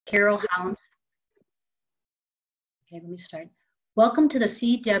Carol Hollenshead. Okay, let me start. Welcome to the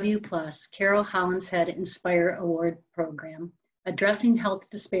CEW+ Carol Hollenshead Inspire Award Program, addressing health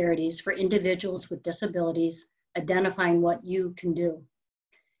disparities for individuals with disabilities, identifying what you can do.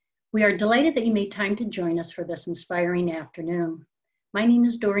 We are delighted that you made time to join us for this inspiring afternoon. My name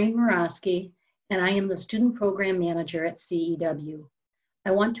is Doreen Murawski, and I am the Student Program Manager at CEW.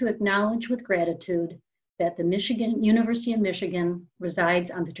 I want to acknowledge with gratitude that the University of Michigan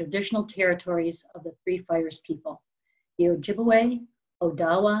resides on the traditional territories of the Three Fires people, the Ojibwe,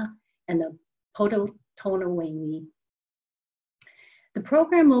 Odawa, and the Potawatomi. The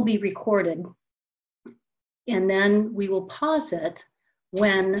program will be recorded, and then we will pause it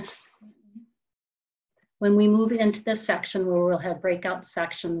when we move into this section where we'll have breakout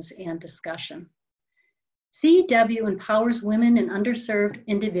sections and discussion. CEW empowers women and underserved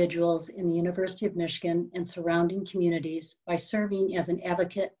individuals in the University of Michigan and surrounding communities by serving as an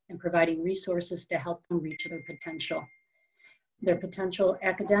advocate and providing resources to help them reach their potential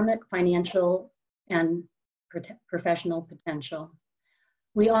academic, financial, and professional potential.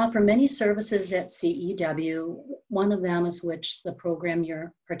 We offer many services at CEW, one of them is which the program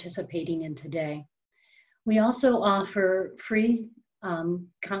you're participating in today. We also offer free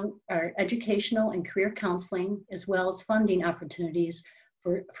educational and career counseling, as well as funding opportunities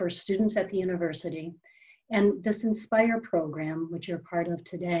for students at the university, and this Inspire program, which you're part of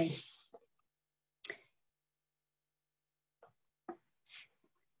today.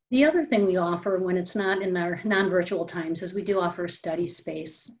 The other thing we offer when it's not in our non-virtual times is we do offer study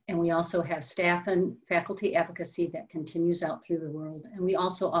space, and we also have staff and faculty advocacy that continues out through the world, and we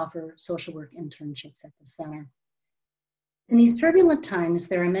also offer social work internships at the center. In these turbulent times,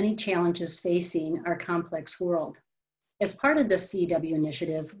 there are many challenges facing our complex world. As part of the CEW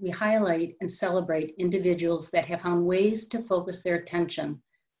initiative, we highlight and celebrate individuals that have found ways to focus their attention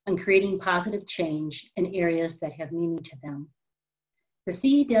on creating positive change in areas that have meaning to them. The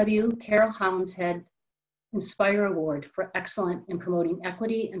CEW Carol Hollenshead Inspire Award for Excellence in Promoting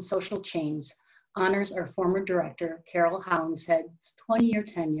Equity and Social Change honors our former director, Carol Hollenshead's 20-year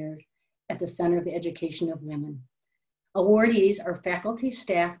tenure at the Center for the Education of Women. Awardees are faculty,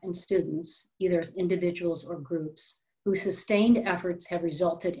 staff, and students, either as individuals or groups, whose sustained efforts have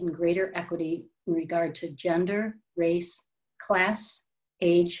resulted in greater equity in regard to gender, race, class,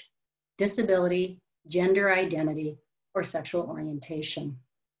 age, disability, gender identity, or sexual orientation.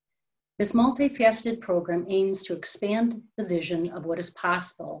 This multifaceted program aims to expand the vision of what is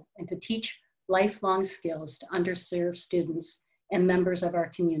possible and to teach lifelong skills to underserved students and members of our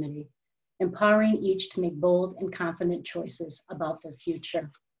community, empowering each to make bold and confident choices about their future.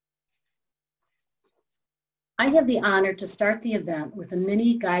 I have the honor to start the event with a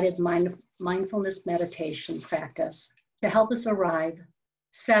mini guided mindfulness meditation practice to help us arrive,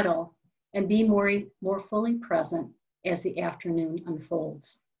 settle, and be more fully present as the afternoon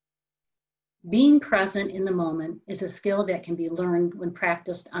unfolds. Being present in the moment is a skill that can be learned when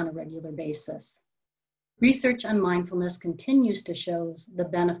practiced on a regular basis. Research on mindfulness continues to show the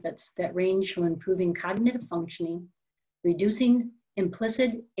benefits that range from improving cognitive functioning, reducing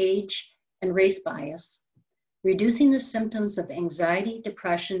implicit age and race bias, reducing the symptoms of anxiety,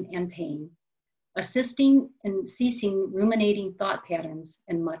 depression, and pain, assisting in ceasing ruminating thought patterns,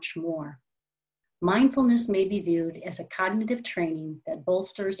 and much more. Mindfulness may be viewed as a cognitive training that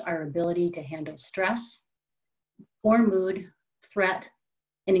bolsters our ability to handle stress, or mood, threat,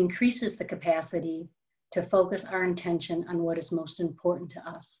 and increases the capacity to focus our intention on what is most important to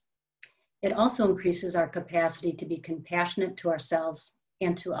us. It also increases our capacity to be compassionate to ourselves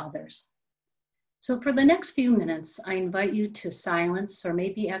and to others. So for the next few minutes, I invite you to silence or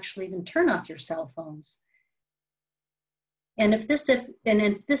maybe actually even turn off your cell phones. And if this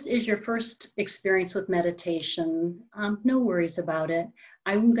is your first experience with meditation, no worries about it.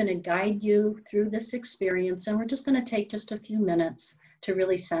 I'm going to guide you through this experience, and we're just going to take just a few minutes to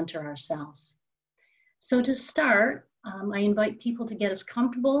really center ourselves. So to start, I invite people to get as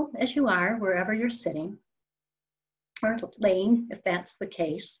comfortable as you are, wherever you're sitting, or laying, if that's the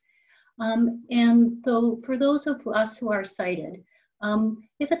case. And so for those of us who are sighted,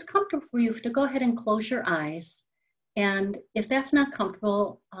 if it's comfortable for you to go ahead and close your eyes. And if that's not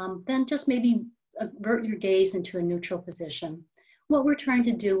comfortable, then just maybe avert your gaze into a neutral position. What we're trying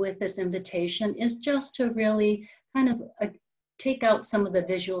to do with this invitation is just to really kind of take out some of the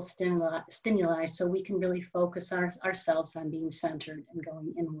visual stimuli so we can really focus ourselves on being centered and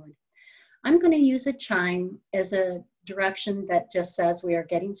going inward. I'm going to use a chime as a direction that just says we are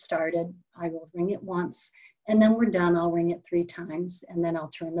getting started. I will ring it once, and then we're done. I'll ring it 3 times, and then I'll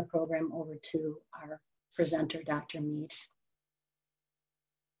turn the program over to our presenter, Dr. Meade.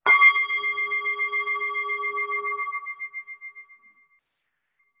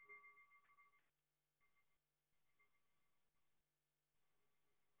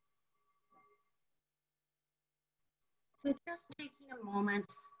 So just taking a moment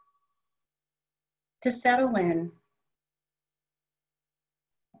to settle in.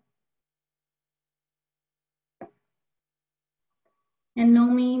 And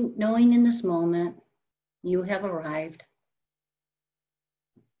knowing in this moment, you have arrived.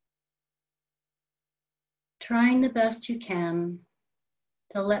 Trying the best you can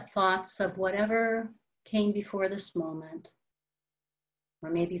to let thoughts of whatever came before this moment, or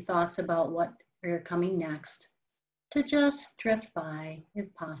maybe thoughts about what are coming next, to just drift by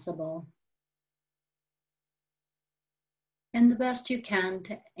if possible. And the best you can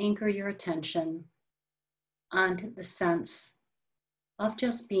to anchor your attention onto the sense of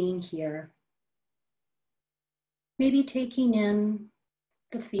just being here. Maybe taking in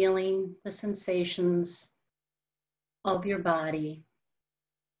the feeling, the sensations of your body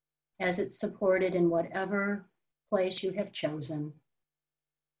as it's supported in whatever place you have chosen.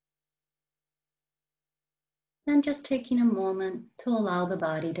 Then just taking a moment to allow the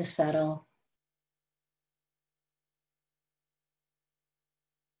body to settle.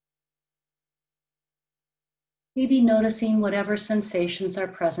 Maybe noticing whatever sensations are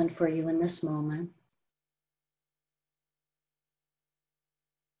present for you in this moment.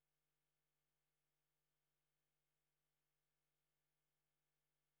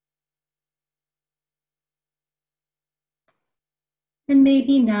 And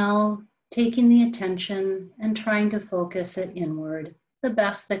maybe now taking the attention and trying to focus it inward the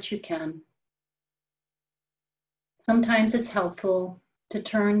best that you can. Sometimes it's helpful to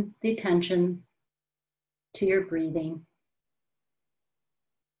turn the attention to your breathing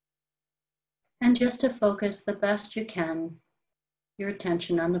and just to focus the best you can your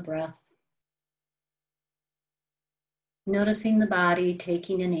attention on the breath. Noticing the body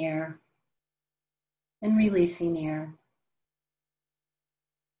taking in air and releasing air.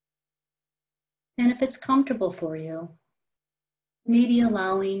 And if it's comfortable for you, maybe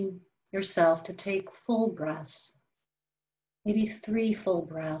allowing yourself to take full breaths, maybe 3 full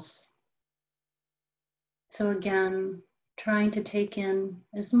breaths. So again, trying to take in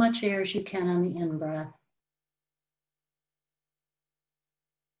as much air as you can on the in-breath.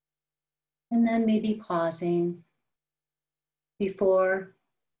 And then maybe pausing before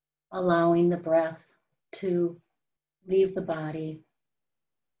allowing the breath to leave the body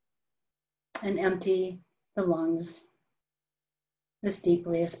and empty the lungs as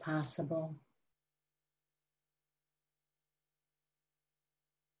deeply as possible.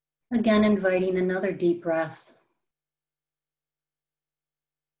 Again, inviting another deep breath.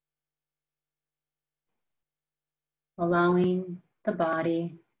 Allowing the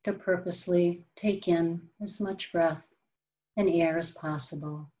body to purposely take in as much breath and air as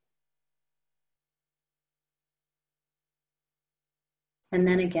possible. And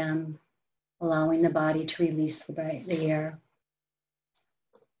then again, allowing the body to release the air.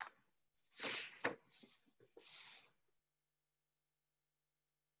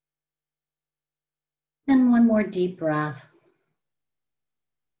 And one more deep breath.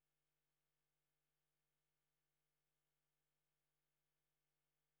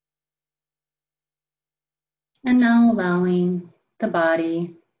 And now allowing the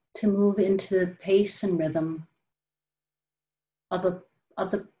body to move into the pace and rhythm of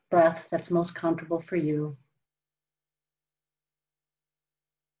the breath that's most comfortable for you.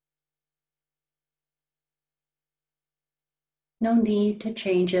 No need to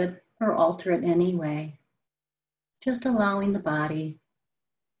change it or alter it in any way. Just allowing the body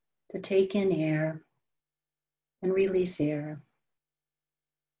to take in air and release air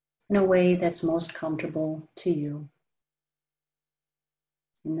in a way that's most comfortable to you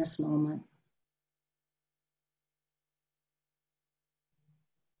in this moment.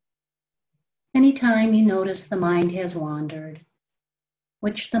 Anytime you notice the mind has wandered,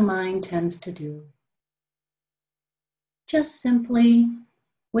 which the mind tends to do, just simply,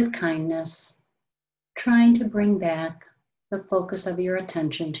 with kindness, trying to bring back the focus of your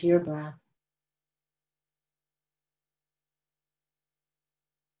attention to your breath.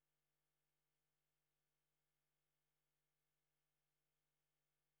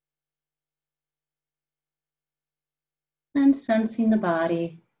 And sensing the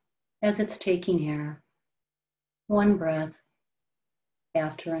body as it's taking air, one breath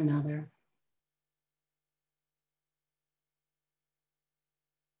after another.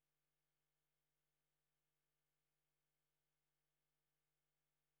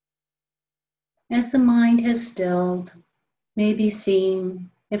 As the mind has stilled, maybe seeing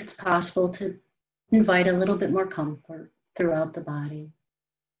if it's possible to invite a little bit more comfort throughout the body.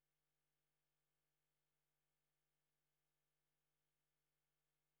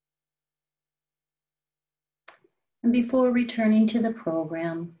 And before returning to the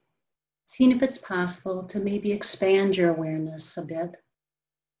program, seeing if it's possible to maybe expand your awareness a bit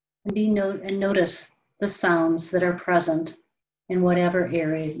and notice the sounds that are present in whatever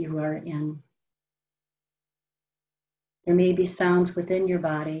area you are in. There may be sounds within your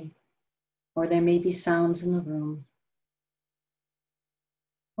body, or there may be sounds in the room.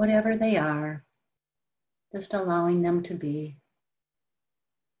 Whatever they are, just allowing them to be.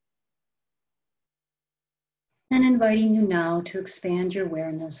 And inviting you now to expand your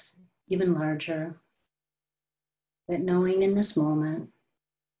awareness even larger, that knowing in this moment,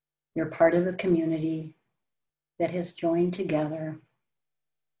 you're part of a community that has joined together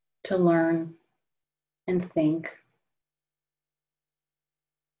to learn and think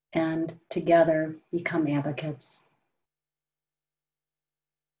and together become advocates.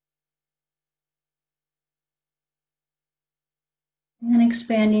 And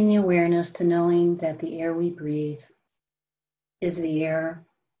expanding the awareness to knowing that the air we breathe is the air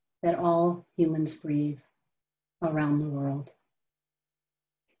that all humans breathe around the world.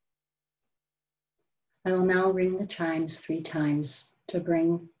 I will now ring the chimes 3 times to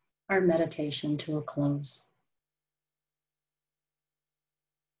bring our meditation to a close.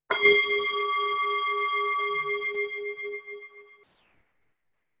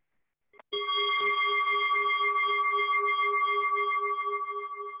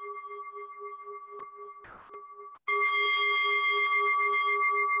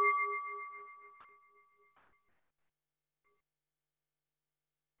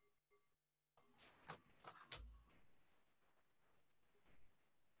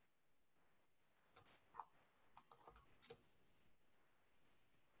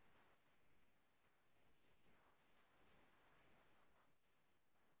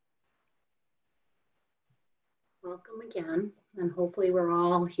 Welcome again, and hopefully we're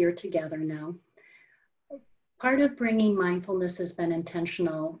all here together now. Part of bringing mindfulness has been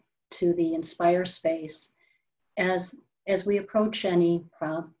intentional to the Inspire space as we approach any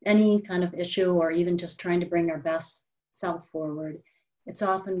kind of issue, or even just trying to bring our best self forward. It's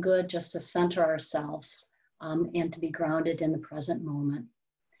often good just to center ourselves and to be grounded in the present moment.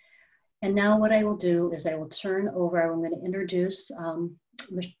 And now what I will do is I will turn over, I'm going to introduce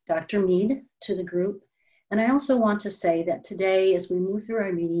Dr. Meade to the group. And I also want to say that today, as we move through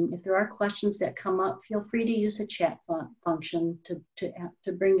our meeting, if there are questions that come up, feel free to use the chat function to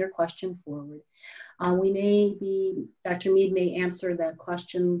bring your question forward. Dr. Meade may answer the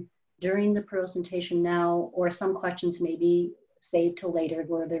question during the presentation now, or some questions may be saved till later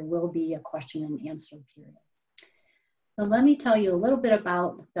where there will be a question and answer period. So let me tell you a little bit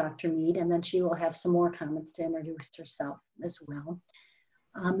about Dr. Meade, and then she will have some more comments to introduce herself as well.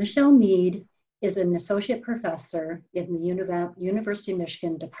 Michelle Meade is an associate professor in the University of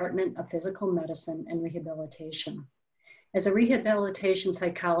Michigan Department of Physical Medicine and Rehabilitation. As a rehabilitation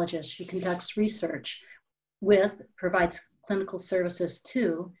psychologist, she conducts research provides clinical services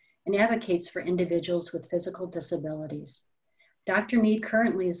to, and advocates for individuals with physical disabilities. Dr. Meade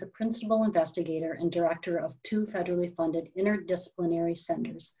currently is a principal investigator and director of 2 federally funded interdisciplinary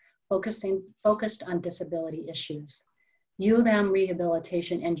centers focused on disability issues. U of M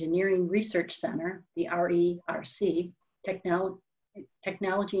Rehabilitation Engineering Research Center, the RERC,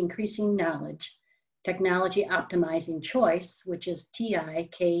 Technology Increasing Knowledge, Technology Optimizing Choice, which is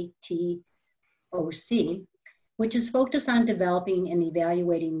TIKTOC, which is focused on developing and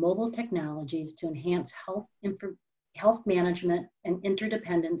evaluating mobile technologies to enhance health management and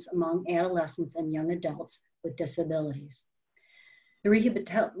interdependence among adolescents and young adults with disabilities. The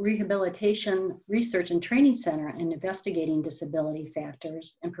Rehabilitation Research and Training Center in investigating disability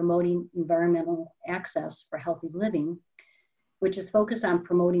factors and promoting environmental access for healthy living, which is focused on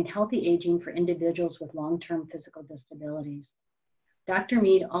promoting healthy aging for individuals with long-term physical disabilities. Dr.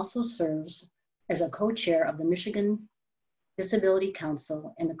 Meade also serves as a co-chair of the Michigan Disability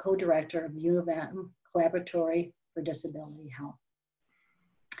Council and the co-director of the U of M Collaboratory for Disability Health.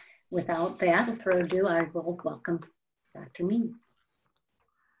 Without further ado, I will welcome Dr. Meade.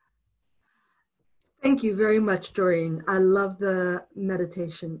 Thank you very much, Doreen. I love the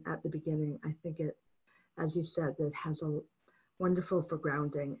meditation at the beginning. I think it, as you said, it has a wonderful for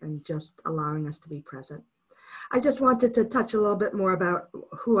grounding and just allowing us to be present. I just wanted to touch a little bit more about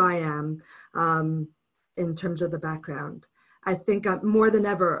who I am in terms of the background. I think more than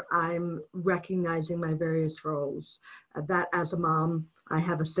ever, I'm recognizing my various roles. That as a mom, I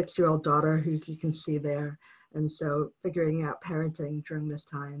have a 6-year-old daughter who you can see there. And so figuring out parenting during this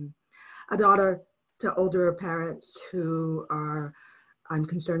time. A daughter to older parents who I'm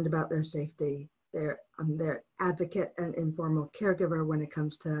concerned about their safety. I'm their advocate and informal caregiver when it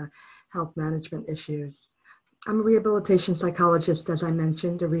comes to health management issues. I'm a rehabilitation psychologist, as I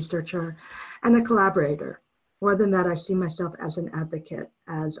mentioned, a researcher, and a collaborator. More than that, I see myself as an advocate,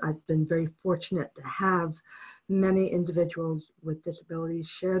 as I've been very fortunate to have many individuals with disabilities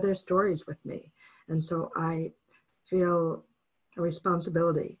share their stories with me. And so I feel a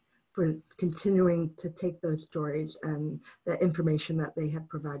responsibility for continuing to take those stories and the information that they have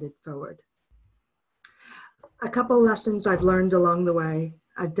provided forward. A couple lessons I've learned along the way.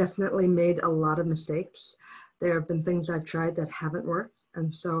 I've definitely made a lot of mistakes. There have been things I've tried that haven't worked.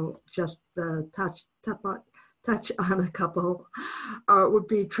 And so just the touch on a couple would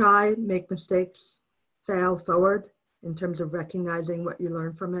be try, make mistakes, fail forward in terms of recognizing what you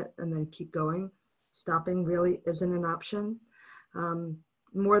learn from it and then keep going. Stopping really isn't an option.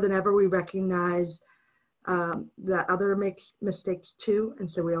 More than ever, we recognize that other makes mistakes too, and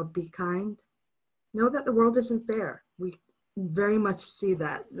so we'll be kind. Know that the world isn't fair. We very much see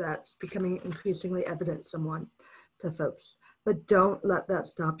that. That's becoming increasingly evident to folks. But don't let that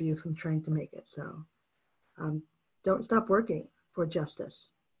stop you from trying to make it so. Don't stop working for justice.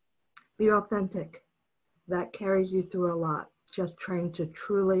 Be authentic. That carries you through a lot. Just trying to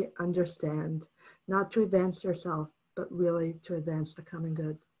truly understand, not to advance yourself, but really to advance the common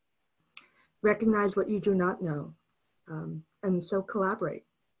good. Recognize what you do not know, and so collaborate.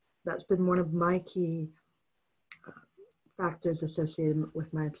 That's been one of my key factors associated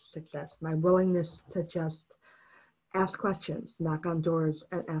with my success, my willingness to just ask questions, knock on doors,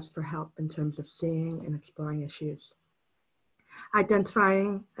 and ask for help in terms of seeing and exploring issues. Identify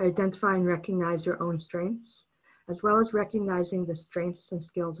and recognize your own strengths, as well as recognizing the strengths and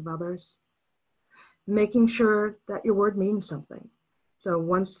skills of others. Making sure that your word means something. So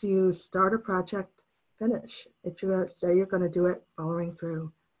once you start a project, finish. If you say you're going to do it, following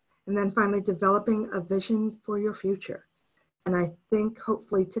through. And then finally, developing a vision for your future. And I think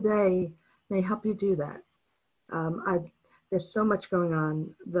hopefully today may help you do that. There's so much going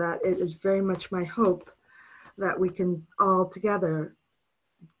on that it is very much my hope that we can all together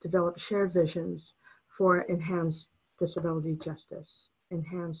develop shared visions for enhanced disability justice,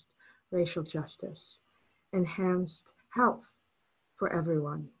 enhanced racial justice, enhanced health for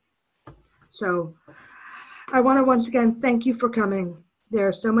everyone. So I want to once again thank you for coming.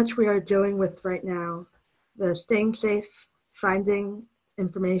 There's so much we are dealing with right now. The staying safe, finding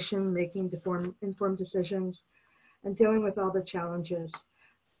information, making informed decisions, and dealing with all the challenges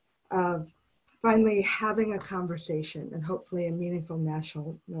of finally having a conversation, and hopefully a meaningful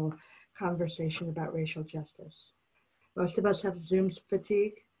national conversation about racial justice. Most of us have Zoom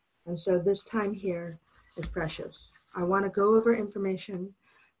fatigue, and so this time here is precious. I want to go over information,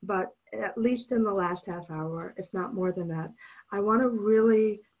 but at least in the last half hour, if not more than that, I want to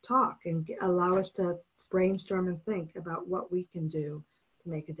really talk and allow us to brainstorm and think about what we can do to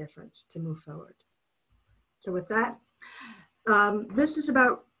make a difference, to move forward. So with that, this is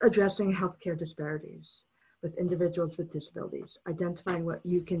about addressing healthcare disparities with individuals with disabilities, identifying what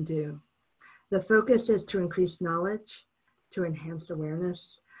you can do. The focus is to increase knowledge, to enhance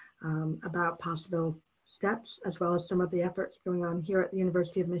awareness about possible steps, as well as some of the efforts going on here at the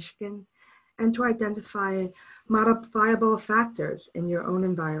University of Michigan, and to identify modifiable factors in your own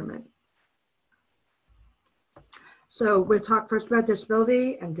environment. So we'll talk first about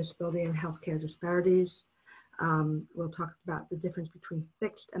disability and healthcare disparities. We'll talk about the difference between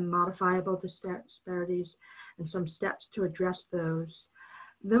fixed and modifiable disparities and some steps to address those.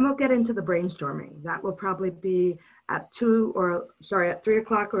 Then we'll get into the brainstorming. That will probably be at 3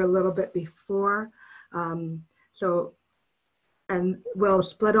 o'clock or a little bit before. And we'll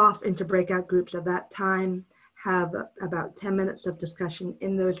split off into breakout groups at that time, have about 10 minutes of discussion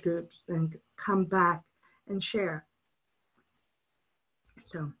in those groups, then come back and share.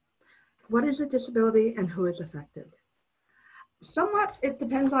 So what is a disability and who is affected? Somewhat, it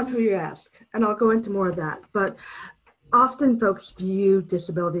depends on who you ask, and I'll go into more of that, but often folks view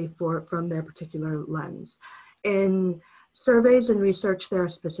disability from their particular lens. In surveys and research, there are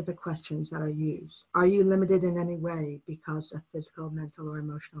specific questions that are used. Are you limited in any way because of physical, mental, or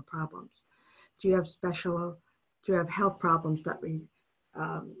emotional problems? Do you have health problems that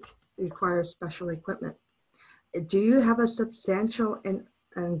require special equipment? Do you have a substantial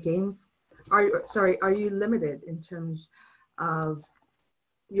are you limited in terms of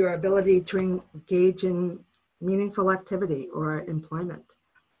your ability to engage in meaningful activity or employment?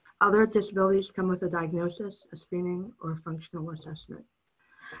 Other disabilities come with a diagnosis, a screening, or a functional assessment.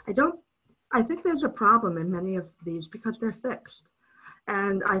 I think there's a problem in many of these because they're fixed.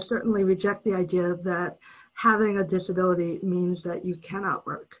 And I certainly reject the idea that having a disability means that you cannot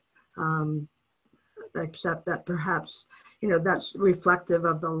work, except that perhaps that's reflective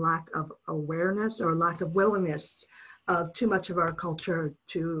of the lack of awareness or lack of willingness of too much of our culture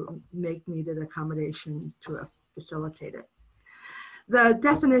to make needed accommodation to facilitate it. The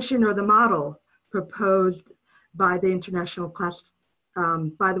definition or the model proposed by the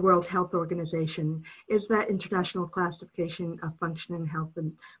by the World Health Organization is that International Classification of Functioning Health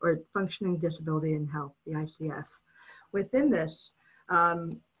or Functioning Disability and Health, the ICF. Within this,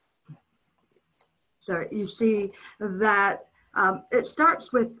 you see that it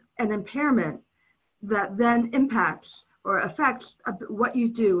starts with an impairment that then impacts or affects what you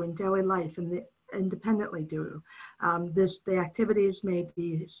do in daily life and independently do. The activities may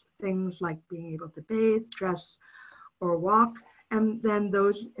be things like being able to bathe, dress, or walk, and then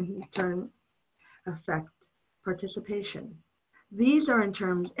those in turn affect participation. These are in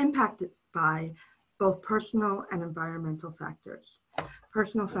turn impacted by both personal and environmental factors.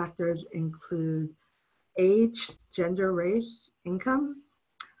 Personal factors include age, gender, race, income,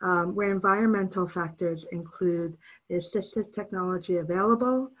 where environmental factors include the assistive technology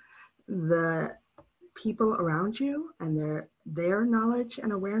available, the people around you and their knowledge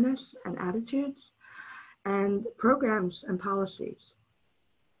and awareness and attitudes, and programs and policies.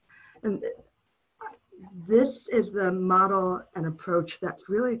 And this is the model and approach that's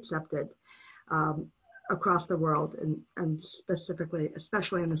really accepted across the world and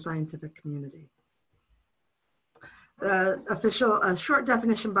especially in the scientific community. A short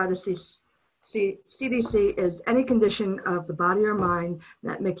definition by the CDC is any condition of the body or mind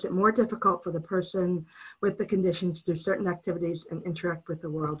that makes it more difficult for the person with the condition to do certain activities and interact with the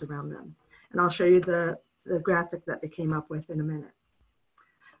world around them. And I'll show you the graphic that they came up with in a minute.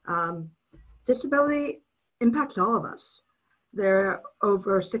 Disability impacts all of us. There are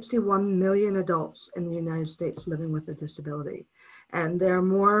over 61 million adults in the United States living with a disability. And there are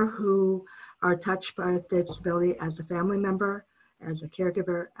more who are touched by a disability as a family member, as a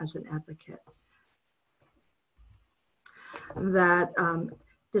caregiver, as an advocate. That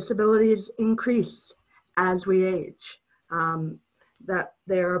disabilities increase as we age. That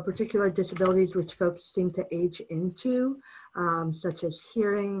there are particular disabilities which folks seem to age into, such as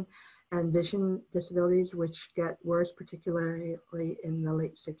hearing and vision disabilities, which get worse, particularly in the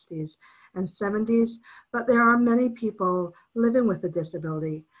late 60s and 70s. But there are many people living with a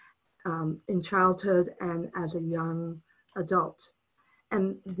disability in childhood and as a young adult.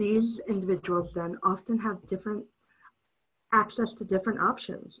 And these individuals then often have different access to different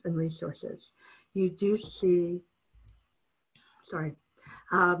options and resources. You do see,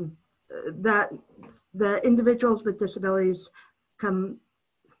 that the individuals with disabilities come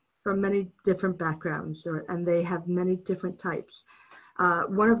from many different backgrounds, and they have many different types.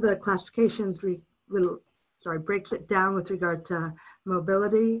 One of the classifications breaks it down with regard to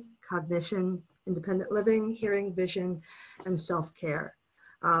mobility, cognition, independent living, hearing, vision, and self-care.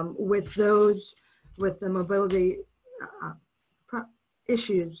 With the mobility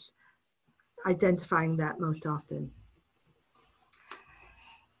issues, identifying that most often.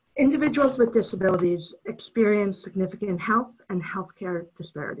 Individuals with disabilities experience significant health and healthcare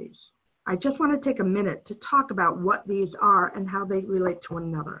disparities. I just want to take a minute to talk about what these are and how they relate to one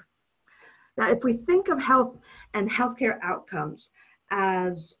another. Now, if we think of health and healthcare outcomes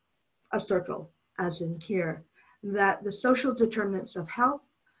as a circle, as in here, that the social determinants of health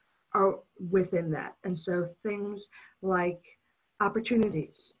are within that. And so things like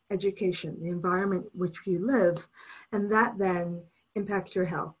opportunities, education, the environment in which you live, and that then impacts your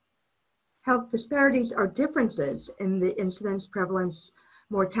health. Health disparities are differences in the incidence, prevalence,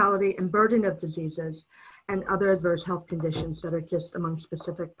 mortality, and burden of diseases and other adverse health conditions that exist among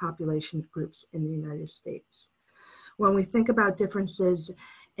specific population groups in the United States. When we think about differences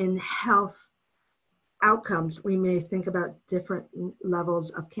in health outcomes, we may think about different levels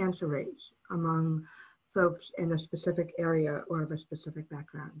of cancer rates among folks in a specific area or of a specific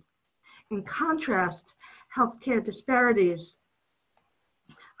background. In contrast, healthcare disparities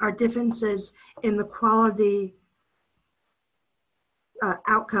are differences in the quality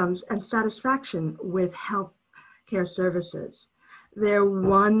outcomes and satisfaction with health care services. They're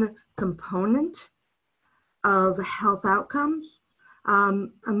one component of health outcomes,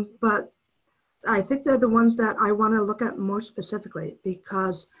 but I think they're the ones that I want to look at more specifically,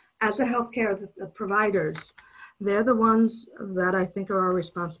 because as a healthcare providers, they're the ones that I think are our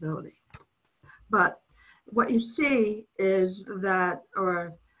responsibility. But what you see is that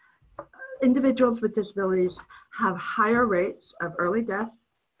individuals with disabilities have higher rates of early death,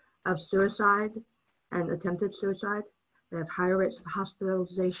 of suicide and attempted suicide. They have higher rates of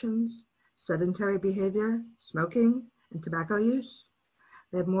hospitalizations, sedentary behavior, smoking, and tobacco use.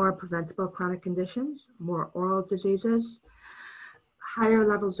 They have more preventable chronic conditions, more oral diseases, higher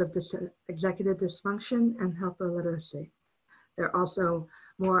levels of executive dysfunction, and health illiteracy. They're also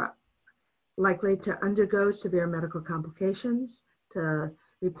more likely to undergo severe medical complications, to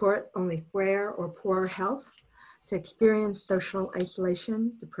report only frail or poor health, to experience social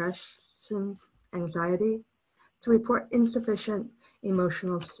isolation, depression, anxiety, to report insufficient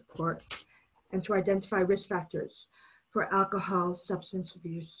emotional support, and to identify risk factors for alcohol, substance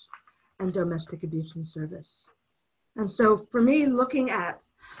abuse, and domestic abuse in service. And so for me, looking at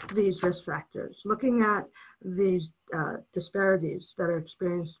these risk factors, looking at these disparities that are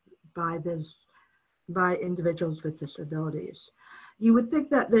experienced by individuals with disabilities, you would think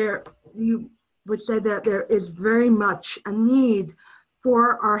that you would say that there is very much a need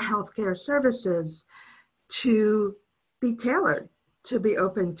for our healthcare services to be tailored, to be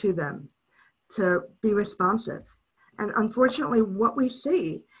open to them, to be responsive. And unfortunately, what we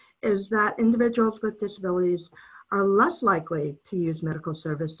see is that individuals with disabilities are less likely to use medical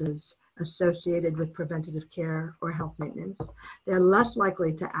services associated with preventative care or health maintenance. They're less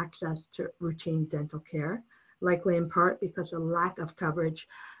likely to access to routine dental care, likely in part because of lack of coverage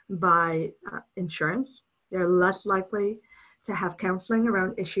by insurance. They're less likely to have counseling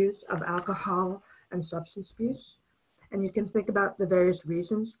around issues of alcohol and substance abuse. And you can think about the various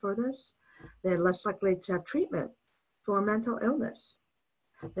reasons for this. They're less likely to have treatment for mental illness.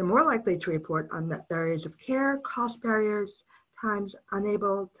 They're more likely to report unmet barriers of care, cost barriers, times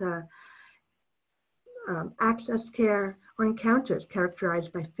unable to access care, or encounters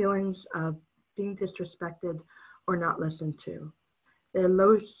characterized by feelings of being disrespected or not listened to. They're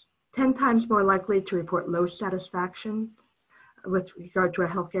 10 times more likely to report low satisfaction with regard to a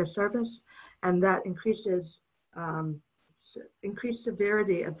healthcare service, and that increased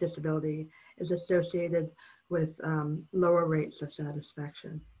severity of disability is associated with lower rates of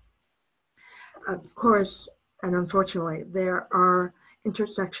satisfaction. Of course, and unfortunately, there are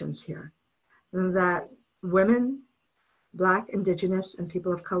intersections here that women, Black, Indigenous, and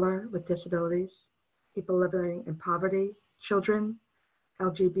people of color with disabilities, people living in poverty, children,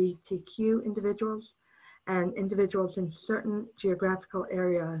 LGBTQ individuals, and individuals in certain geographical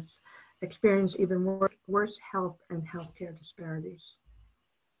areas experience even worse health and healthcare disparities.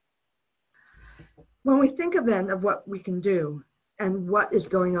 When we think of then of what we can do and what is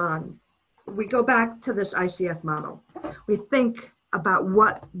going on, we go back to this ICF model. We think about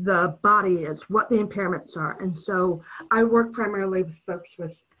what the body is, what the impairments are. And so I work primarily with folks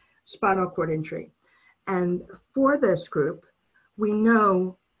with spinal cord injury. And for this group, we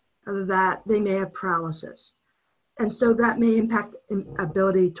know that they may have paralysis. And so that may impact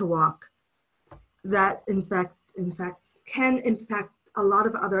ability to walk. That in fact can impact a lot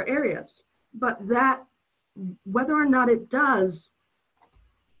of other areas. But that, whether or not it does,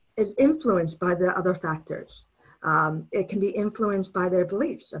 is influenced by the other factors. It can be influenced by their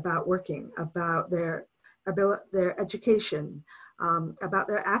beliefs about working, about their education, about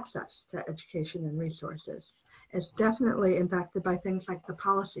their access to education and resources. It's definitely impacted by things like the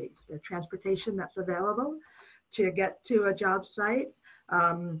policies, the transportation that's available to get to a job site,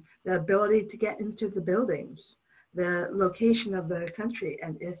 the ability to get into the buildings, the location of the country,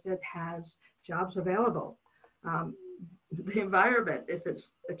 and if it has jobs available, the environment, if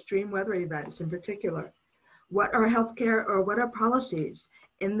it's extreme weather events in particular, what are healthcare or what are policies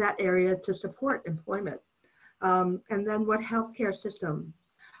in that area to support employment, and then what healthcare systems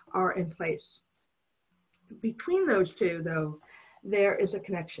are in place. Between those two, though, there is a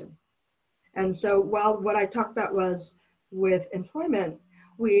connection. And so while what I talked about was with employment,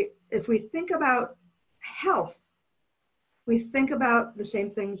 if we think about health, we think about the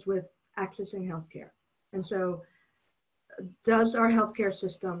same things with accessing healthcare. And so does our healthcare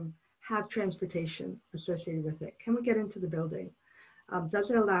system have transportation associated with it? Can we get into the building? Does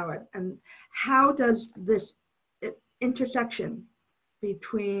it allow it? And how does this intersection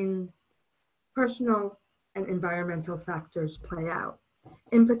between personal and environmental factors play out?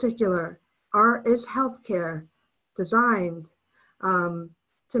 In particular, is healthcare designed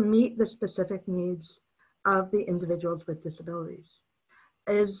to meet the specific needs of the individuals with disabilities?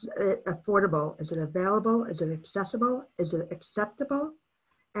 Is it affordable? Is it available? Is it accessible? Is it acceptable?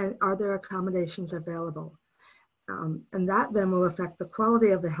 And are there accommodations available? And that then will affect the quality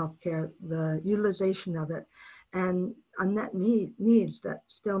of the healthcare, the utilization of it, and unmet needs that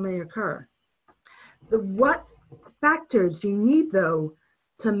still may occur. What factors you need, though,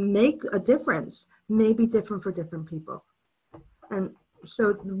 to make a difference may be different for different people. And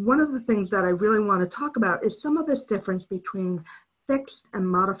so one of the things that I really want to talk about is some of this difference between fixed and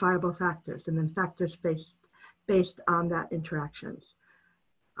modifiable factors, and then factors based on that interactions.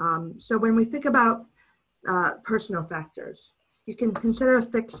 So when we think about personal factors, you can consider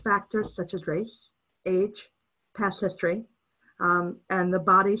fixed factors such as race, age, past history, and the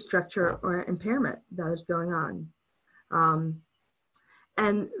body structure or impairment that is going on.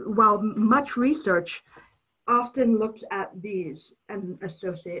 And while much research often looks at these and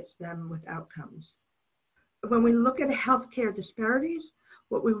associates them with outcomes, when we look at healthcare disparities,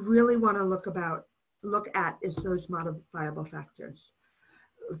 what we really want to look at is those modifiable factors.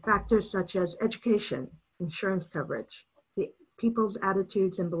 Factors such as education, insurance coverage, the people's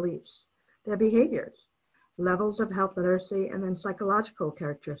attitudes and beliefs, their behaviors, levels of health literacy, and then psychological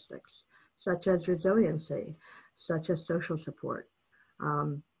characteristics, such as resiliency, such as social support,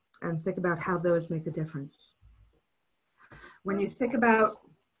 and think about how those make a difference. When you think about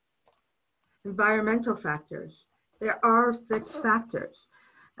environmental factors, there are fixed factors.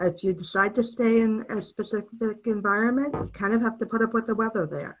 If you decide to stay in a specific environment, you kind of have to put up with the weather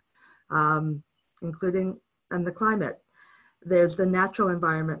there, including and the climate. There's the natural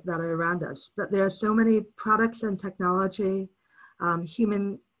environment that are around us, but there are so many products and technology,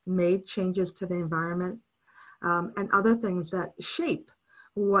 human-made changes to the environment, and other things that shape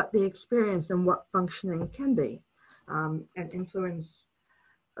what the experience and what functioning can be, and influence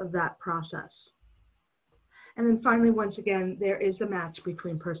that process. And then finally, once again, there is a match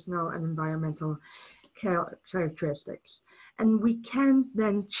between personal and environmental characteristics. And we can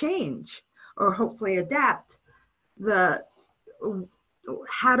then change or hopefully adapt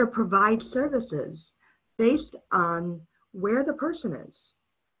how to provide services based on where the person is.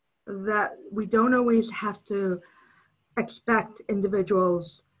 That we don't always have to expect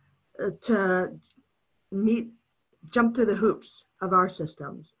individuals to jump through the hoops of our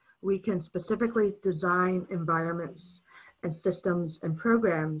systems. We can specifically design environments and systems and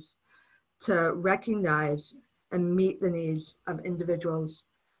programs to recognize and meet the needs of individuals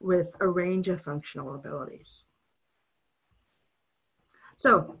with a range of functional abilities.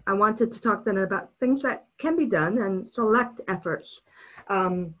 So I wanted to talk then about things that can be done and select efforts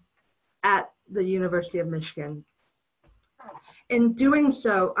at the University of Michigan. In doing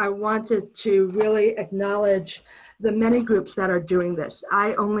so, I wanted to really acknowledge the many groups that are doing this.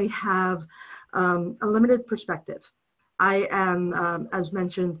 I only have a limited perspective. I am, as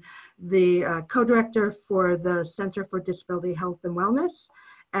mentioned, the co-director for the Center for Disability Health and Wellness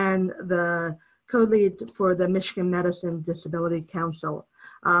and the co-lead for the Michigan Medicine Disability Council.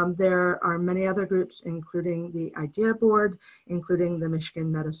 There are many other groups, including the IDEA Board, including the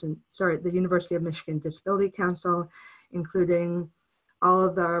the University of Michigan Disability Council, including all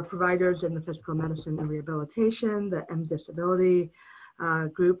of our providers in the physical medicine and rehabilitation, the M Disability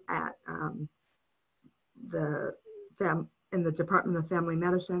group at in the Department of Family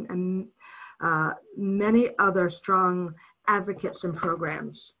Medicine, and many other strong advocates and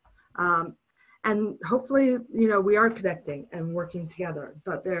programs. And hopefully, we are connecting and working together,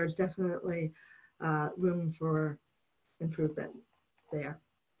 but there's definitely room for improvement there.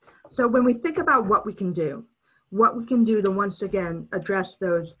 So when we think about what we can do to once again address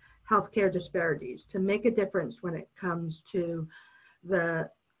those healthcare disparities, to make a difference when it comes to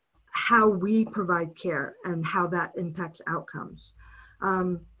how we provide care and how that impacts outcomes.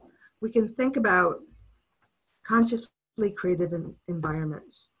 We can think about consciously created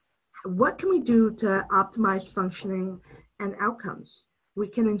environments. What can we do to optimize functioning and outcomes? We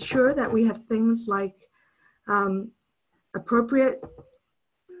can ensure that we have things like appropriate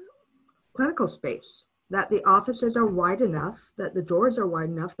clinical space, that the offices are wide enough, that the doors are wide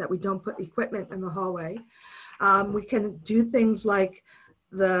enough, that we don't put equipment in the hallway. We can do things like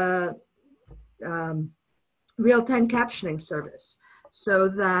the real-time captioning service so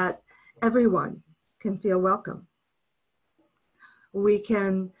that everyone can feel welcome. We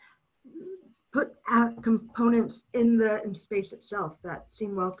can put components in the space itself that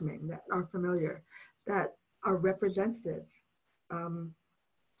seem welcoming, that are familiar, that are representative,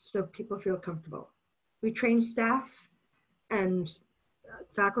 so people feel comfortable. We train staff and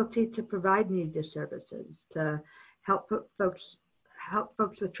faculty to provide needed services, to help folks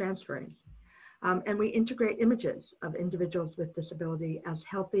with transferring. And we integrate images of individuals with disability as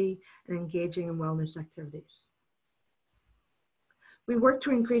healthy and engaging in wellness activities. We work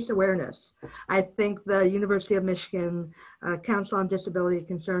to increase awareness. I think the University of Michigan Council on Disability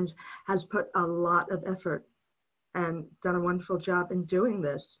Concerns has put a lot of effort and done a wonderful job in doing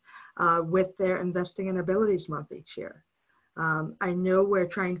this with their Investing in Abilities Month each year. I know we're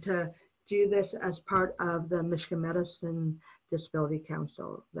trying to do this as part of the Michigan Medicine Disability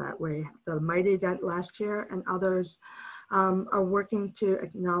Council, that the Mighty event last year and others are working to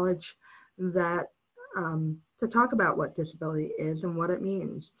acknowledge that to talk about what disability is and what it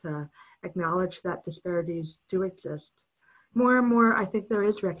means, to acknowledge that disparities do exist. More and more, I think there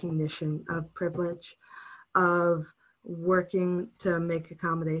is recognition of privilege, of working to make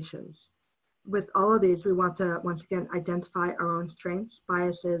accommodations. With all of these, we want to, once again, identify our own strengths,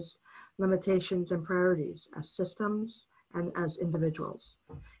 biases, limitations, and priorities as systems and as individuals.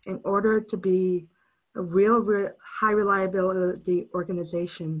 In order to be a real high reliability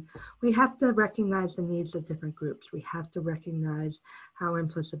organization, we have to recognize the needs of different groups. We have to recognize how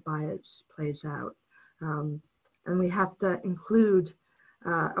implicit bias plays out. And we have to include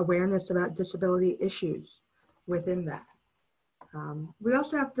awareness about disability issues within that. We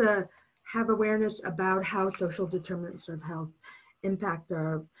also have to have awareness about how social determinants of health impact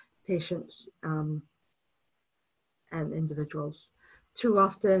our patients and individuals. Too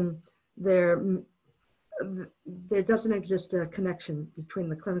often, there doesn't exist a connection between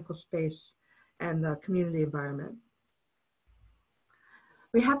the clinical space and the community environment.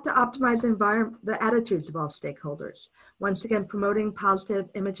 We have to optimize the attitudes of all stakeholders. Once again, promoting positive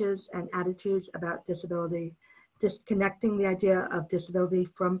images and attitudes about disability, disconnecting the idea of disability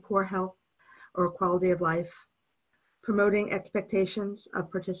from poor health or quality of life, promoting expectations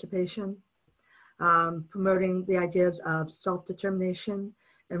of participation, promoting the ideas of self-determination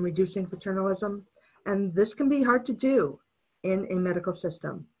and reducing paternalism. And this can be hard to do in a medical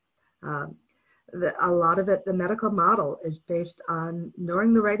system. A lot of it, the medical model is based on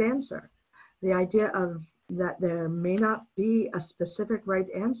knowing the right answer. The idea of that there may not be a specific right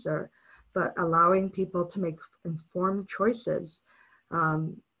answer, but allowing people to make informed choices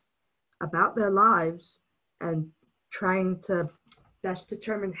about their lives and trying to best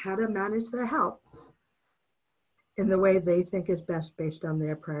determine how to manage their health in the way they think is best based on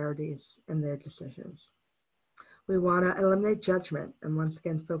their priorities and their decisions. We want to eliminate judgment and once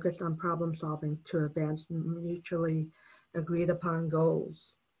again focus on problem solving to advance mutually agreed upon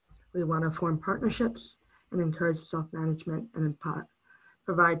goals. We want to form partnerships and encourage self-management and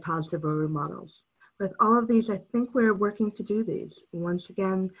provide positive role models. With all of these, I think we're working to do these. Once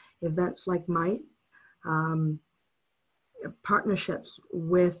again, events like MITE, partnerships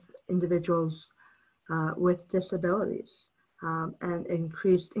with individuals with disabilities, and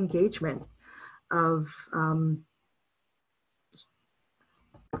increased engagement of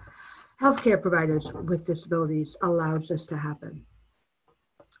healthcare providers with disabilities allows this to happen.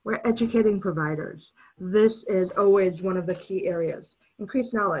 We're educating providers. This is always one of the key areas.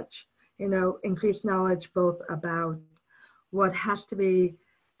 Increased knowledge, increased knowledge both about what has to be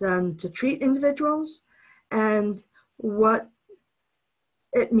done to treat individuals and what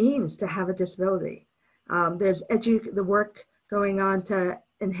it means to have a disability. There's the work going on to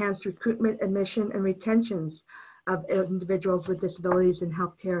enhance recruitment, admission, and retentions of individuals with disabilities in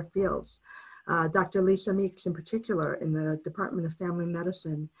healthcare fields. Dr. Lisa Meeks in particular in the Department of Family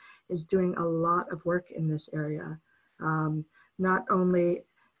Medicine is doing a lot of work in this area. Not only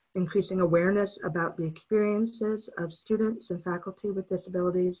increasing awareness about the experiences of students and faculty with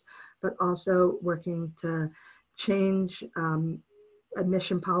disabilities, but also working to change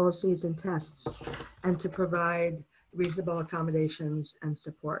admission policies and tests and to provide reasonable accommodations and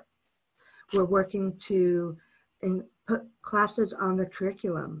support. We're working to put classes on the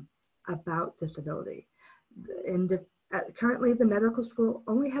curriculum about disability. Currently, the medical school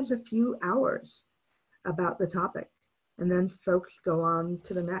only has a few hours about the topic, and then folks go on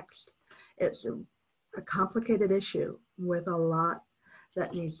to the next. It's a complicated issue with a lot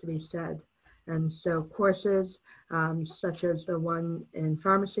that needs to be said. And so courses such as the one in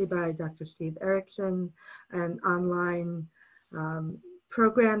pharmacy by Dr. Steve Erickson, an online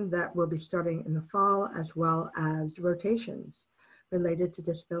program that will be starting in the fall, as well as rotations related to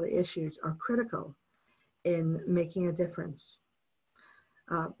disability issues, are critical in making a difference.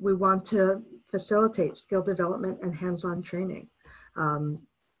 We want to facilitate skill development and hands-on training.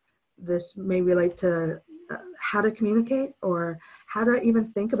 This may relate to how to communicate or how to even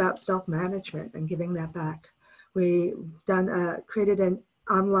think about self-management and giving that back. We've created an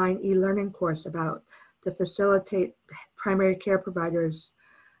online e-learning course to facilitate primary care providers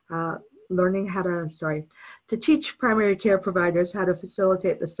to teach primary care providers how to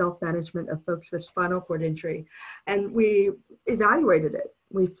facilitate the self-management of folks with spinal cord injury. And we evaluated it.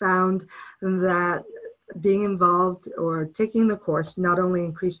 We found that being involved or taking the course not only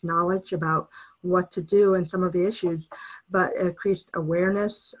increased knowledge about what to do and some of the issues, but increased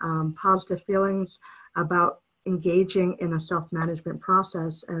awareness, positive feelings about engaging in a self-management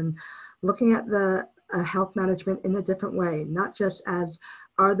process and looking at the health management in a different way, not just as,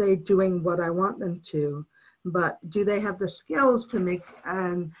 are they doing what I want them to, but do they have the skills to make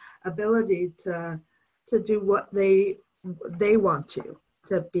an ability to to do what they want to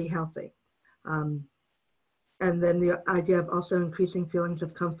be healthy. And then the idea of also increasing feelings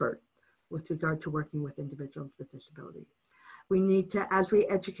of comfort with regard to working with individuals with disability. We need to, as we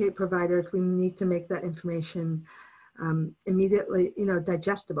educate providers, we need to make that information immediately,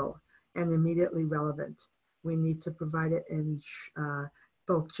 digestible and immediately relevant. We need to provide it in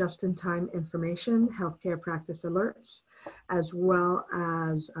both just-in-time information, healthcare practice alerts, as well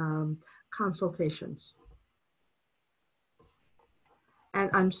as consultations. And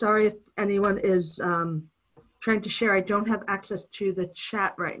I'm sorry if anyone is trying to share. I don't have access to the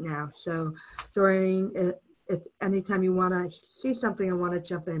chat right now. So Doreen, if anytime you want to see something and want to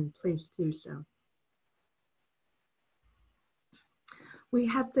jump in, please do so. We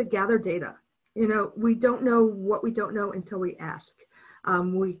have to gather data. We don't know what we don't know until we ask.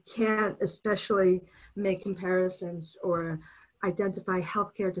 We can't especially make comparisons or identify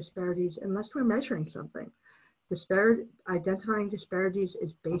healthcare disparities unless we're measuring something. Identifying disparities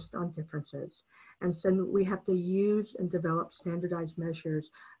is based on differences. And so we have to use and develop standardized measures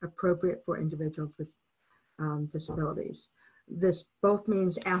appropriate for individuals with disabilities. This both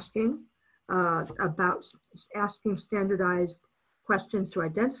means asking standardized questions to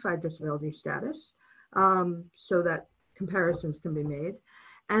identify disability status so that comparisons can be made.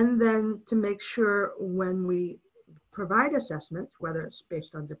 And then to make sure when we provide assessments, whether it's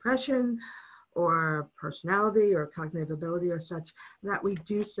based on depression or personality or cognitive ability or such, that we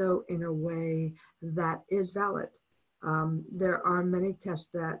do so in a way that is valid. There are many tests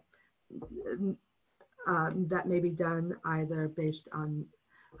that may be done either based on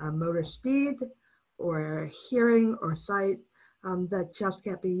motor speed or hearing or sight that just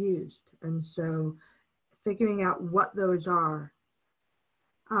can't be used. And so figuring out what those are,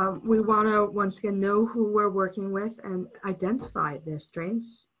 we want to once again know who we're working with and identify their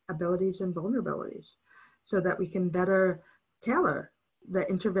strengths, abilities, and vulnerabilities so that we can better tailor the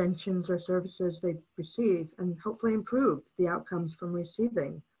interventions or services they receive and hopefully improve the outcomes from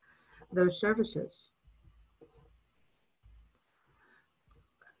receiving those services.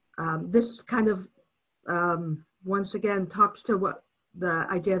 This kind of, once again, talks to what the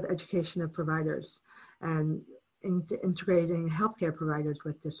idea of education of providers and integrating healthcare providers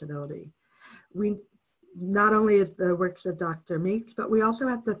with disability. We not only is the works of Dr. Meade, but we also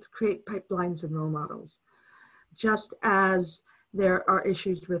have to create pipelines and role models. Just as there are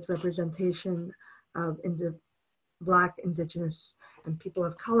issues with representation of Black, Indigenous, and people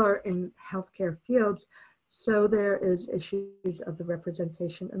of color in healthcare fields, so there is issues of the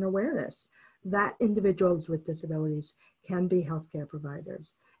representation and awareness that individuals with disabilities can be healthcare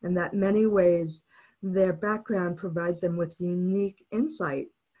providers, and that many ways their background provides them with unique insight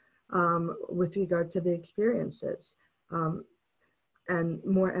with regard to the experiences and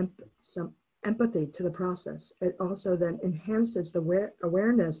more some empathy to the process. It also then enhances the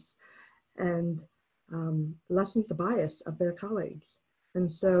awareness and lessens the bias of their colleagues.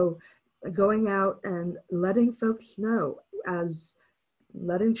 And so going out and letting folks know,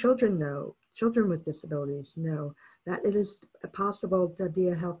 letting children with disabilities know that it is possible to be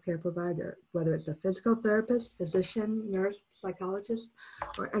a healthcare provider, whether it's a physical therapist, physician, nurse, psychologist,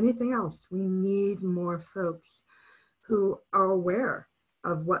 or anything else. We need more folks who are aware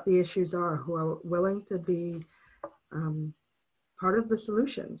of what the issues are, who are willing to be part of the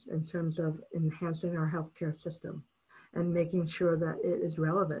solutions in terms of enhancing our healthcare system and making sure that it is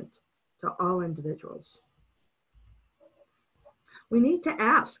relevant to all individuals. We need to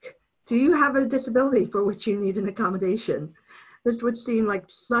ask, do you have a disability for which you need an accommodation? This would seem like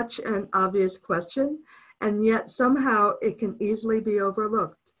such an obvious question, and yet somehow it can easily be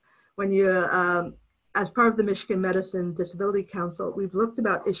overlooked. When you, as part of the Michigan Medicine Disability Council, we've looked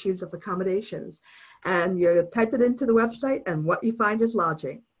about issues of accommodations, and you type it into the website and what you find is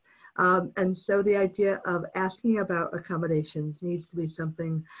lodging. And so the idea of asking about accommodations needs to be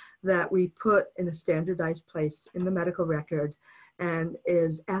something that we put in a standardized place in the medical record and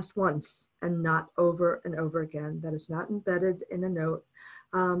is asked once and not over and over again, that is not embedded in a note,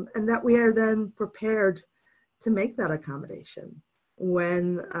 and that we are then prepared to make that accommodation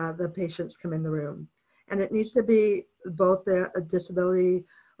when the patients come in the room. And it needs to be both a disability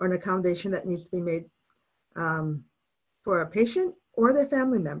or an accommodation that needs to be made for a patient or their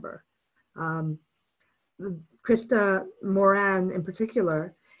family member. Krista Moran in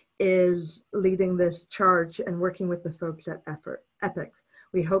particular is leading this charge and working with the folks at EPIC.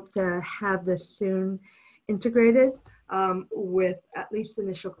 We hope to have this soon integrated with at least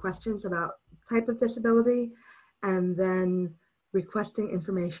initial questions about type of disability, and then requesting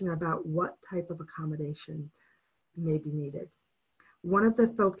information about what type of accommodation may be needed. one of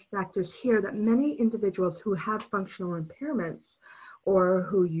the focus factors here that many individuals who have functional impairments or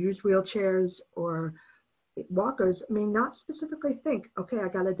who use wheelchairs or walkers may not specifically think, okay, I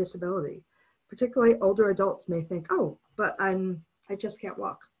got a disability. Particularly older adults may think, oh, but I just can't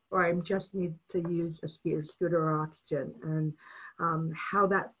walk, or I just need to use a scooter or oxygen, and how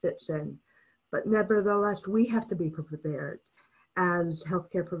that fits in. But nevertheless, we have to be prepared as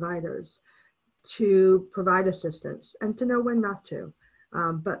healthcare providers to provide assistance and to know when not to,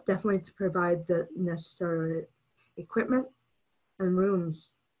 but definitely to provide the necessary equipment and rooms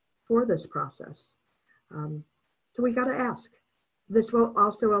for this process. So we got to ask. This will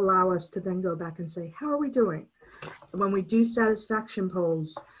also allow us to then go back and say, how are we doing? When we do satisfaction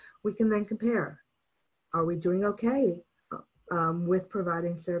polls, we can then compare. Are we doing okay with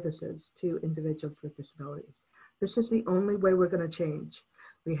providing services to individuals with disabilities? This is the only way we're going to change.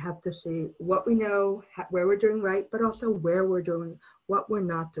 We have to see what we know, where we're doing right, but also where we're doing what we're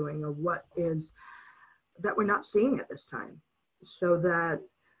not doing, or what is that we're not seeing at this time, so that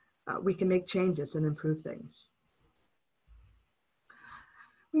we can make changes and improve things.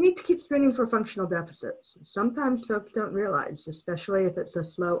 We need to keep screening for functional deficits. Sometimes folks don't realize, especially if it's a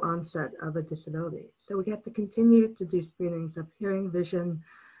slow onset of a disability. So we have to continue to do screenings of hearing, vision,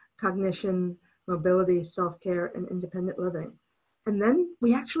 cognition, mobility, self-care, and independent living. And then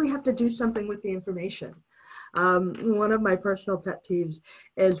we actually have to do something with the information. One of my personal pet peeves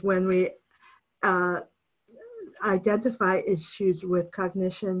is when we identify issues with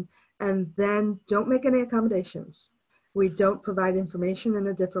cognition and then don't make any accommodations. We don't provide information in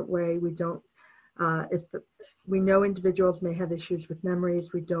a different way. We don't, if we know individuals may have issues with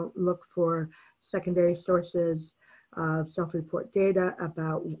memories, we don't look for secondary sources of self-report data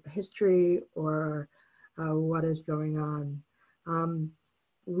about history or what is going on.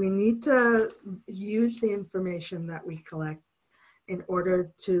 We need to use the information that we collect in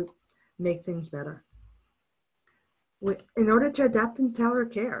order to make things better. In order to adapt and tailor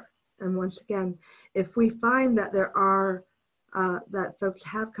care. And once again, if we find that there are, that folks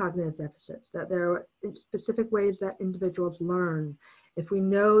have cognitive deficits, that there are specific ways that individuals learn, if we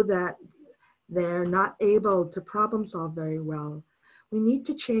know that they're not able to problem solve very well, we need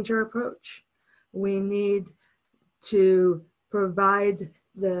to change our approach. We need to provide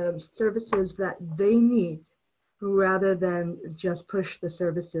the services that they need rather than just push the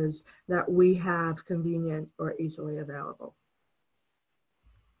services that we have convenient or easily available.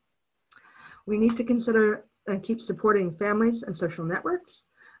 We need to consider and keep supporting families and social networks,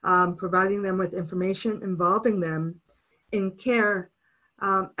 providing them with information, involving them in care,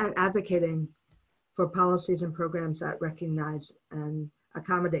 and advocating for policies and programs that recognize and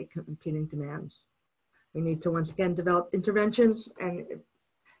accommodate competing demands. We need to once again develop interventions and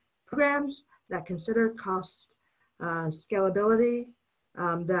programs that consider cost, scalability,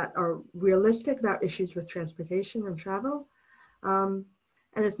 that are realistic about issues with transportation and travel.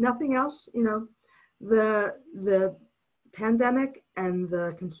 And if nothing else, you know, the pandemic and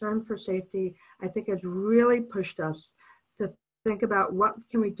the concern for safety, I think, has really pushed us to think about what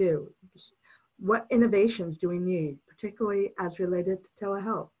can we do? What innovations do we need, particularly as related to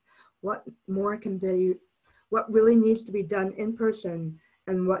telehealth? What more can be, what really needs to be done in person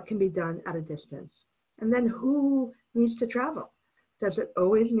and what can be done at a distance? And then who needs to travel? Does it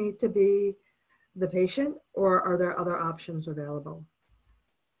always need to be the patient, or are there other options available?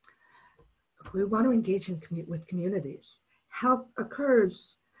 We want to engage with communities. Health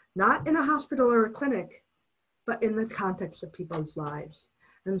occurs not in a hospital or a clinic, but in the context of people's lives.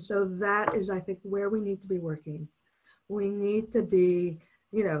 And so that is, I think, where we need to be working. We need to be,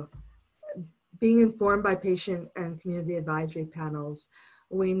 you know, being informed by patient and community advisory panels.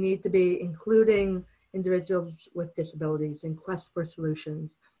 We need to be including individuals with disabilities in quest for solutions.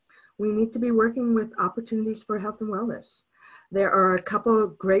 We need to be working with opportunities for health and wellness. There are a couple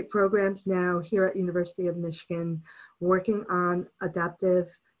of great programs now here at University of Michigan working on adaptive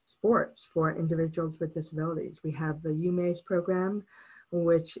sports for individuals with disabilities. We have the UMACE program,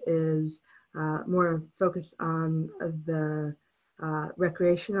 which is more focused on the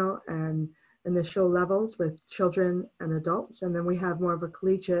recreational and initial levels with children and adults. And then we have more of a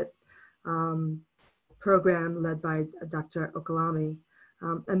collegiate program led by Dr. Okalami.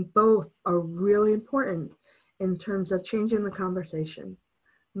 And both are really important in terms of changing the conversation,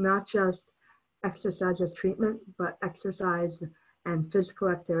 not just exercise as treatment, but exercise and physical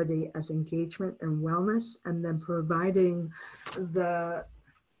activity as engagement and wellness, and then providing the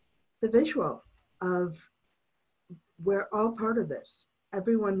visual of we're all part of this.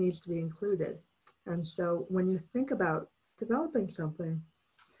 Everyone needs to be included. And so when you think about developing something,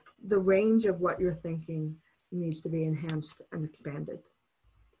 the range of what you're thinking needs to be enhanced and expanded.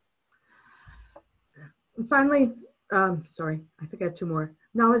 And finally, sorry, I think I have two more.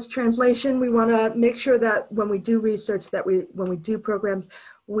 Knowledge translation. We want to make sure that when we do research, that when we do programs,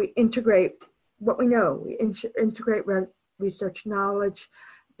 we integrate what we know. We integrate research knowledge,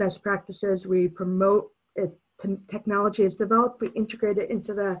 best practices. We promote it. Technology is developed. We integrate it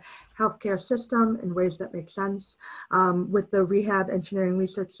into the healthcare system in ways that make sense. With the Rehab Engineering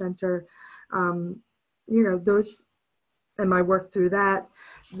Research Center, you know, those and my work through that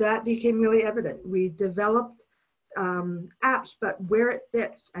became really evident. We developed apps, but where it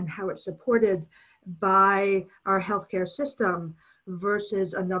fits and how it's supported by our healthcare system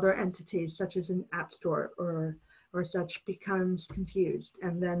versus another entity, such as an app store or such, becomes confused.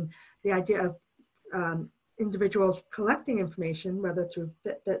 And then the idea of individuals collecting information, whether through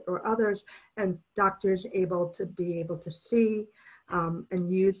Fitbit or others, and doctors able to see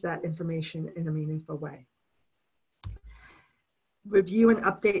and use that information in a meaningful way. Review and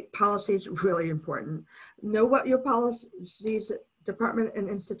update policies, really important. Know what your policies, department and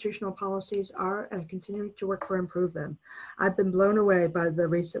institutional policies are, and continue to work to improve them. I've been blown away by the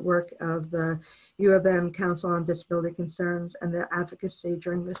recent work of the U of M Council on Disability Concerns and their advocacy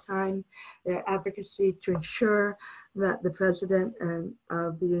during this time, their advocacy to ensure that the president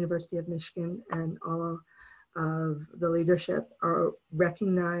of the University of Michigan and all of the leadership are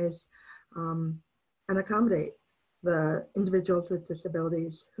recognized and accommodate the individuals with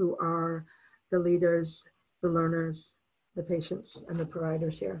disabilities who are the leaders, the learners, the patients, and the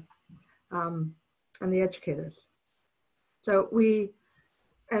providers here, and the educators. So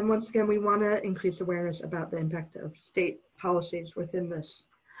and once again, we want to increase awareness about the impact of state policies within this.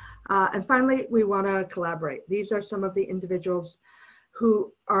 And finally, we want to collaborate. These are some of the individuals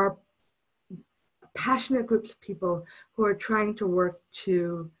who are passionate groups of people who are trying to work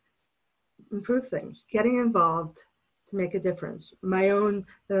to improve things, getting involved to make a difference.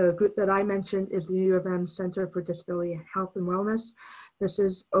 The group that I mentioned is the U of M Center for Disability Health and Wellness. This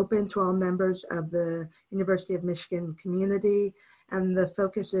is open to all members of the University of Michigan community, and the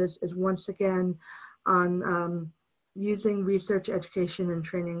focus is once again on using research, education, and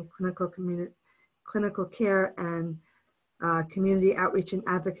training, clinical care, and community outreach and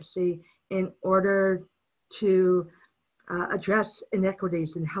advocacy in order to address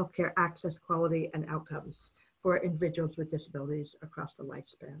inequities in healthcare access, quality, and outcomes for individuals with disabilities across the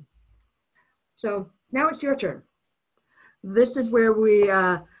lifespan. So now it's your turn. This is where we,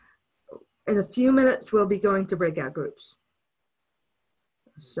 in a few minutes, we'll be going to breakout groups.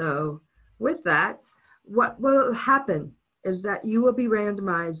 So with that, what will happen is that you will be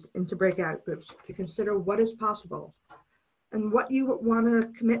randomized into breakout groups to consider what is possible and what you want to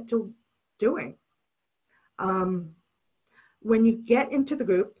commit to doing. When you get into the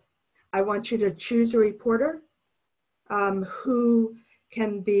group, I want you to choose a reporter who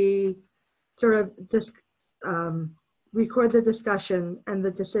can be sort of record the discussion and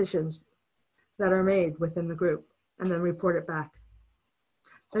the decisions that are made within the group, and then report it back.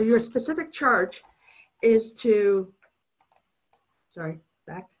 So your specific charge is to,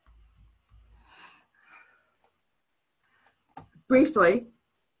 briefly,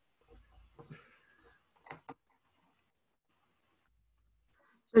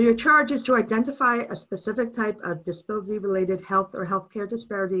 so your charge is to identify a specific type of disability-related health or healthcare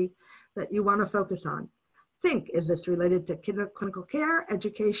disparity that you want to focus on. Think, is this related to clinical care,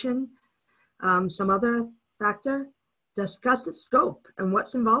 education, some other factor? Discuss its scope and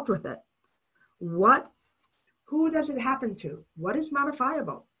what's involved with it. Who does it happen to? What is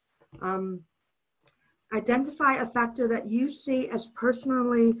modifiable? Identify a factor that you see as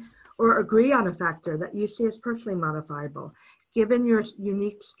personally, or agree on a factor that you see as personally modifiable, given your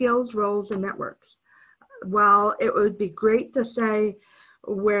unique skills, roles, and networks. While it would be great to say,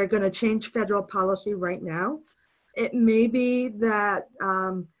 we're going to change federal policy right now, it may be that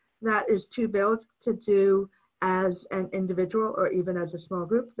that is too big to do as an individual or even as a small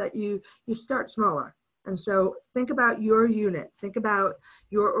group, that you start smaller. And so think about your unit, think about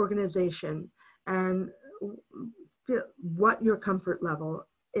your organization, and what your comfort level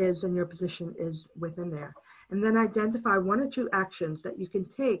is and your position is within there. And then identify one or two actions that you can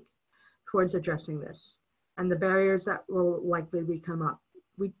take towards addressing this and the barriers that will likely come up.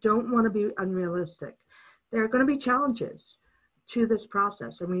 We don't want to be unrealistic. There are going to be challenges to this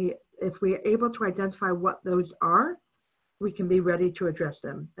process. And if we are able to identify what those are, we can be ready to address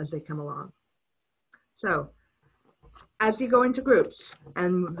them as they come along. So as you go into groups,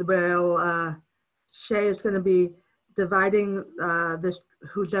 and Shay is going to be dividing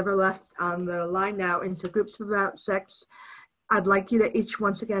who's ever left on the line now into groups of about 6. I'd like you to each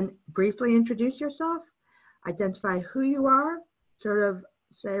once again briefly introduce yourself, identify who you are, sort of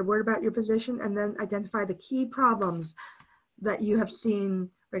say a word about your position, and then identify the key problems that you have seen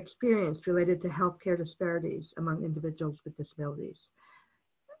or experienced related to healthcare disparities among individuals with disabilities.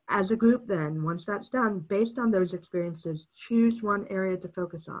 As a group then, once that's done, based on those experiences, choose one area to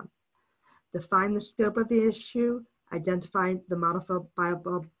focus on. Define the scope of the issue, identify the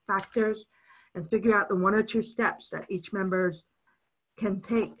modifiable factors, and figure out the 1 or 2 steps that each member can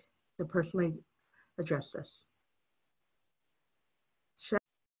take to personally address this.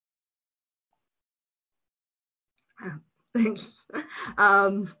 Thanks.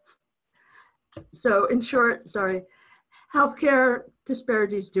 So in short, sorry, healthcare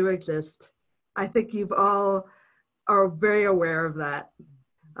disparities do exist. I think you've all are very aware of that.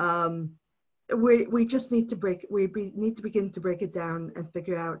 We just need to need to begin to break it down and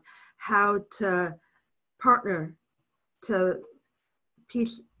figure out how to partner to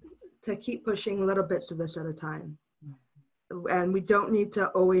keep pushing little bits of this at a time. And we don't need to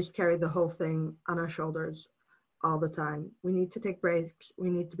always carry the whole thing on our shoulders all the time. We need to take breaks. We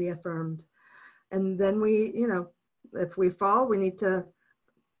need to be affirmed. And then we, you know, if we fall, we need to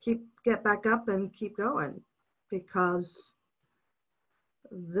get back up and keep going, because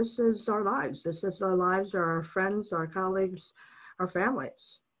this is our lives. This is our lives, our friends, our colleagues, our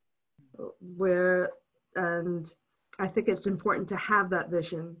families. And I think it's important to have that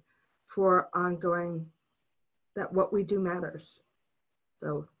vision for ongoing, that what we do matters.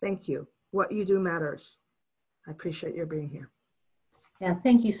 So thank you. What you do matters. I appreciate your being here. Yeah,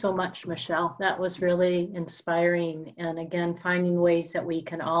 thank you so much, Michelle. That was really inspiring. And again, finding ways that we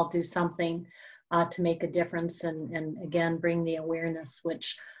can all do something to make a difference and again, bring the awareness,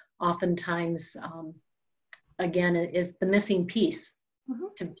 which oftentimes, again, is the missing piece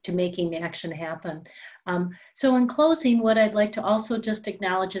to making action happen. So in closing, what I'd like to also just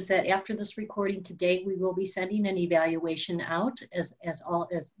acknowledge is that after this recording today, we will be sending an evaluation out as we'll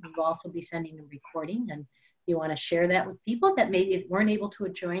also be sending a recording. And you want to share that with people that maybe weren't able to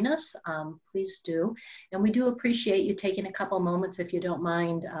join us, please do. And we do appreciate you taking a couple moments, if you don't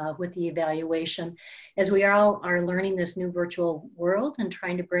mind, with the evaluation. As we all are learning this new virtual world and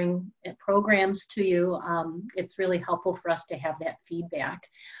trying to bring programs to you, it's really helpful for us to have that feedback.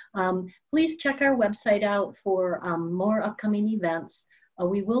 Please check our website out for more upcoming events.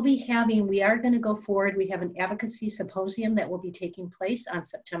 We are going to go forward. We have an advocacy symposium that will be taking place on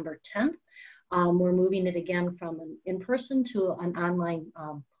September 10th. We're moving it again from an in-person to an online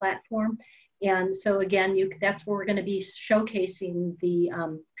platform. And so again, that's where we're going to be showcasing the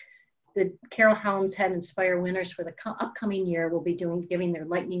Carol Hollenshead Inspire winners for the upcoming year. Will be giving their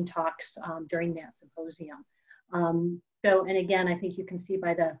lightning talks during that symposium. And again, I think you can see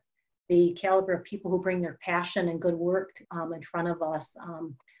by the caliber of people who bring their passion and good work in front of us.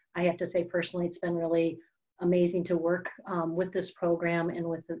 I have to say personally, it's been really amazing to work with this program and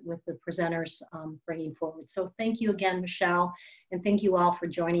with the presenters bringing forward. So thank you again, Michelle, and thank you all for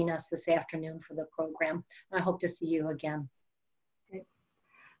joining us this afternoon for the program. I hope to see you again.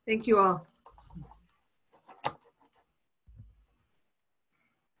 Thank you all.